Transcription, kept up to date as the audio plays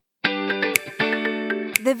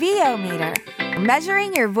The VO meter,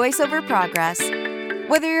 measuring your voiceover progress.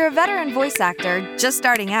 Whether you're a veteran voice actor, just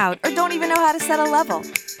starting out, or don't even know how to set a level,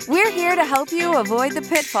 we're here to help you avoid the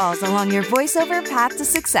pitfalls along your voiceover path to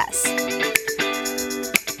success.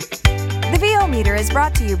 The VO meter is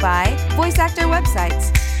brought to you by Voice Actor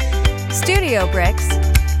Websites, Studio Bricks,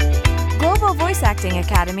 Global Voice Acting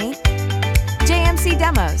Academy, JMC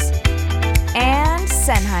Demos, and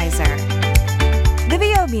Sennheiser. The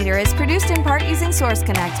VO meter is produced in part using Source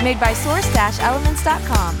Connect, made by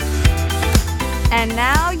source-elements.com. And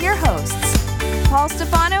now, your hosts, Paul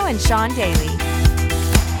Stefano and Sean Daly.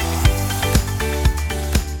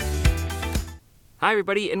 Hi,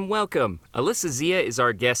 everybody, and welcome. Alissa Zea is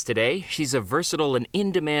our guest today. She's a versatile and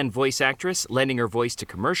in-demand voice actress, lending her voice to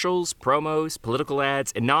commercials, promos, political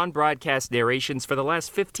ads, and non-broadcast narrations for the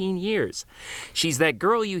last 15 years. She's that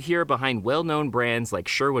girl you hear behind well-known brands like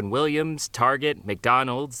Sherwin-Williams, Target,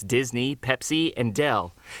 McDonald's, Disney, Pepsi, and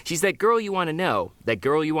Dell. She's that girl you want to know, that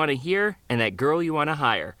girl you want to hear, and that girl you want to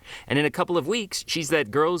hire. And in a couple of weeks, she's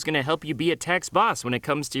that girl who's going to help you be a tax boss when it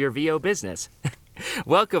comes to your VO business.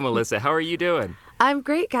 Welcome, Alissa. How are you doing? I'm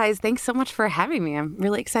great, guys. Thanks so much for having me. I'm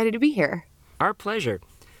really excited to be here. Our pleasure.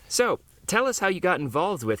 So, tell us how you got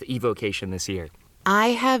involved with eVOcation this year. I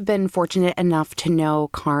have been fortunate enough to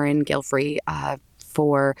know Karin Gilfrey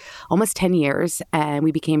for almost 10 years, and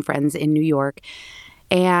we became friends in New York.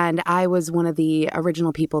 And I was one of the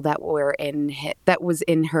original people that was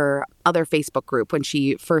in her other Facebook group when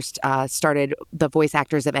she first started the Voice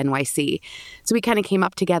Actors of NYC. So we kind of came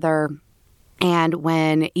up together. And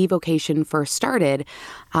when eVOcation first started,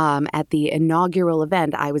 at the inaugural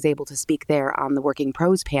event, I was able to speak there on the Working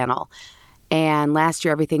Pros panel. And last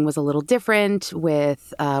year, everything was a little different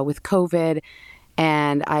with COVID,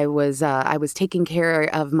 and I was taking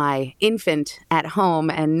care of my infant at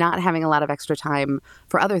home and not having a lot of extra time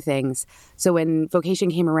for other things. So when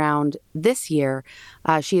Vocation came around this year,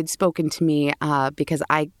 she had spoken to me because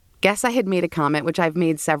I guess I had made a comment, which I've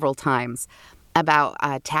made several times, about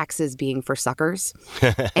taxes being for suckers.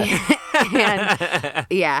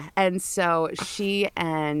 And so she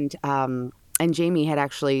and Jamie had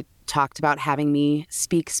actually talked about having me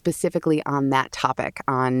speak specifically on that topic,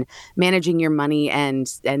 on managing your money and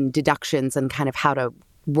deductions and kind of how to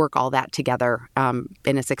work all that together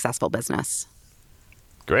in a successful business.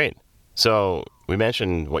 Great. So we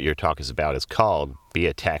mentioned what your talk is about. It's called Be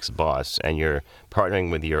a Tax Boss, and you're partnering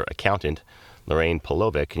with your accountant, Lorraine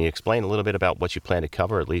Polovic. Can you explain a little bit about what you plan to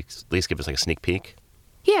cover, at least give us like a sneak peek?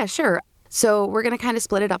 Yeah, sure. So we're going to kind of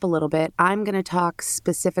split it up a little bit. I'm going to talk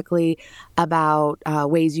specifically about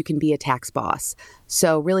ways you can be a tax boss.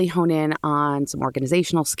 So really hone in on some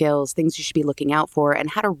organizational skills, things you should be looking out for, and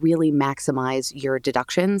how to really maximize your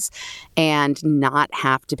deductions and not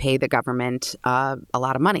have to pay the government a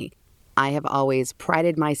lot of money. I have always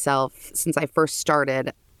prided myself since I first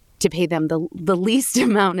started to pay them the least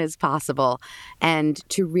amount as possible and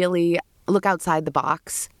to really look outside the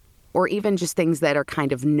box, or even just things that are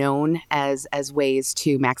kind of known as ways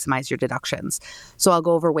to maximize your deductions. So I'll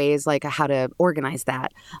go over ways like how to organize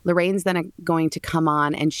that. Lorraine's then going to come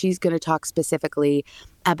on and she's going to talk specifically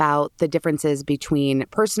about the differences between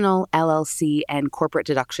personal, LLC, and corporate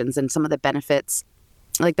deductions and some of the benefits,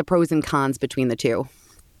 like the pros and cons between the two,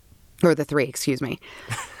 or the three, excuse me.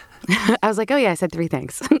 I was like, oh yeah, I said three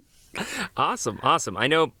things. Awesome. I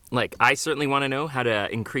know, I certainly want to know how to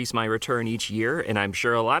increase my return each year, and I'm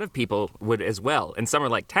sure a lot of people would as well. And some are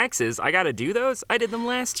like, taxes, I got to do those? I did them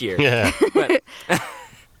last year. Yeah.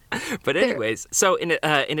 But anyways, so in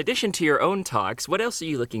addition to your own talks, what else are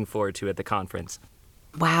you looking forward to at the conference?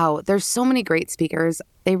 Wow, there's so many great speakers.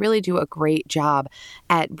 They really do a great job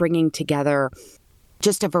at bringing together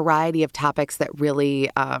just a variety of topics that really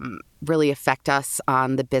affect us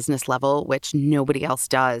on the business level, which nobody else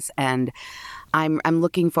does. And I'm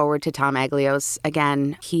looking forward to Tom Aglios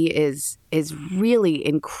again. He is really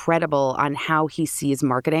incredible on how he sees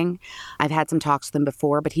marketing. I've had some talks with him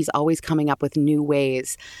before, but he's always coming up with new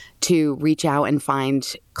ways to reach out and find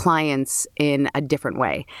clients in a different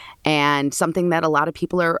way. And something that a lot of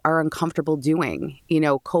people are uncomfortable doing,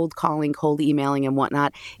 cold calling, cold emailing and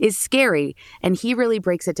whatnot is scary. And he really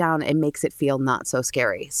breaks it down and makes it feel not so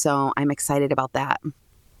scary. So I'm excited about that.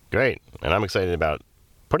 Great. And I'm excited about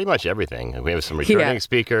pretty much everything. We have some returning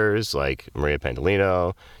speakers like Maria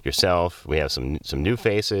Pandolino, yourself. We have some new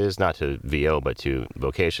faces, not to VO, but to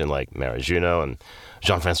Vocation, like Mara Juno and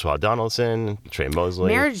Jean-Francois Donaldson, Trey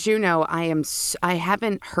Mosley. Mara Juno, I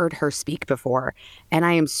haven't heard her speak before, and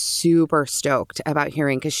I am super stoked about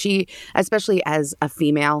hearing, because she, especially as a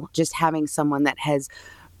female, just having someone that has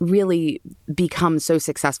really become so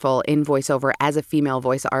successful in voiceover as a female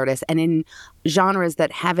voice artist and in genres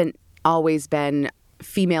that haven't always been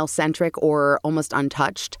female-centric or almost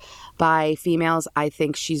untouched by females. I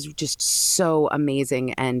think she's just so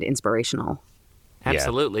amazing and inspirational.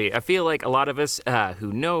 Absolutely. Yeah. I feel like a lot of us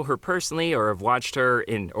who know her personally or have watched her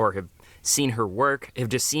or have seen her work have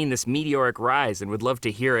just seen this meteoric rise and would love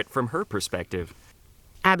to hear it from her perspective.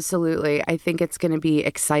 Absolutely. I think it's going to be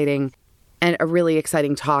exciting and a really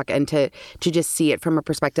exciting talk, and to just see it from a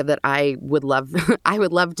perspective that I would love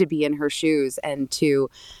to be in her shoes and to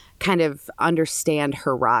kind of understand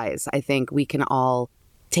her rise. I think we can all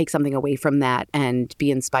take something away from that and be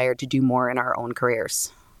inspired to do more in our own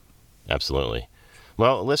careers. Absolutely.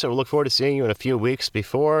 Well, Alissa, we'll look forward to seeing you in a few weeks.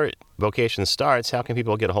 Before eVOcation starts, how can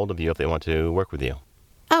people get a hold of you if they want to work with you?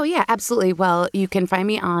 Oh, yeah, absolutely. Well, you can find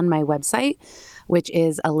me on my website, which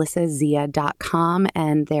is alissazea.com.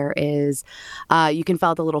 And there is, you can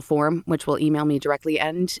fill out the little form, which will email me directly.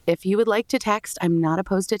 And if you would like to text, I'm not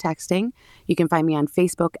opposed to texting. You can find me on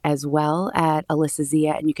Facebook as well at Alissa Zea,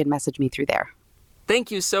 and you can message me through there. Thank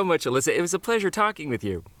you so much, Alissa. It was a pleasure talking with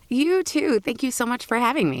you. You too. Thank you so much for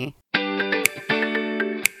having me.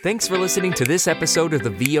 Thanks for listening to this episode of the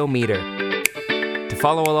VO Meter. To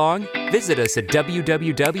follow along, visit us at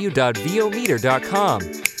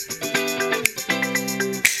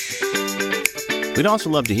www.vometer.com. We'd also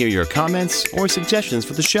love to hear your comments or suggestions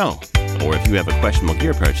for the show. Or if you have a questionable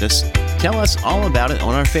gear purchase, tell us all about it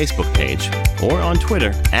on our Facebook page or on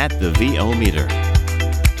Twitter at the VO Meter.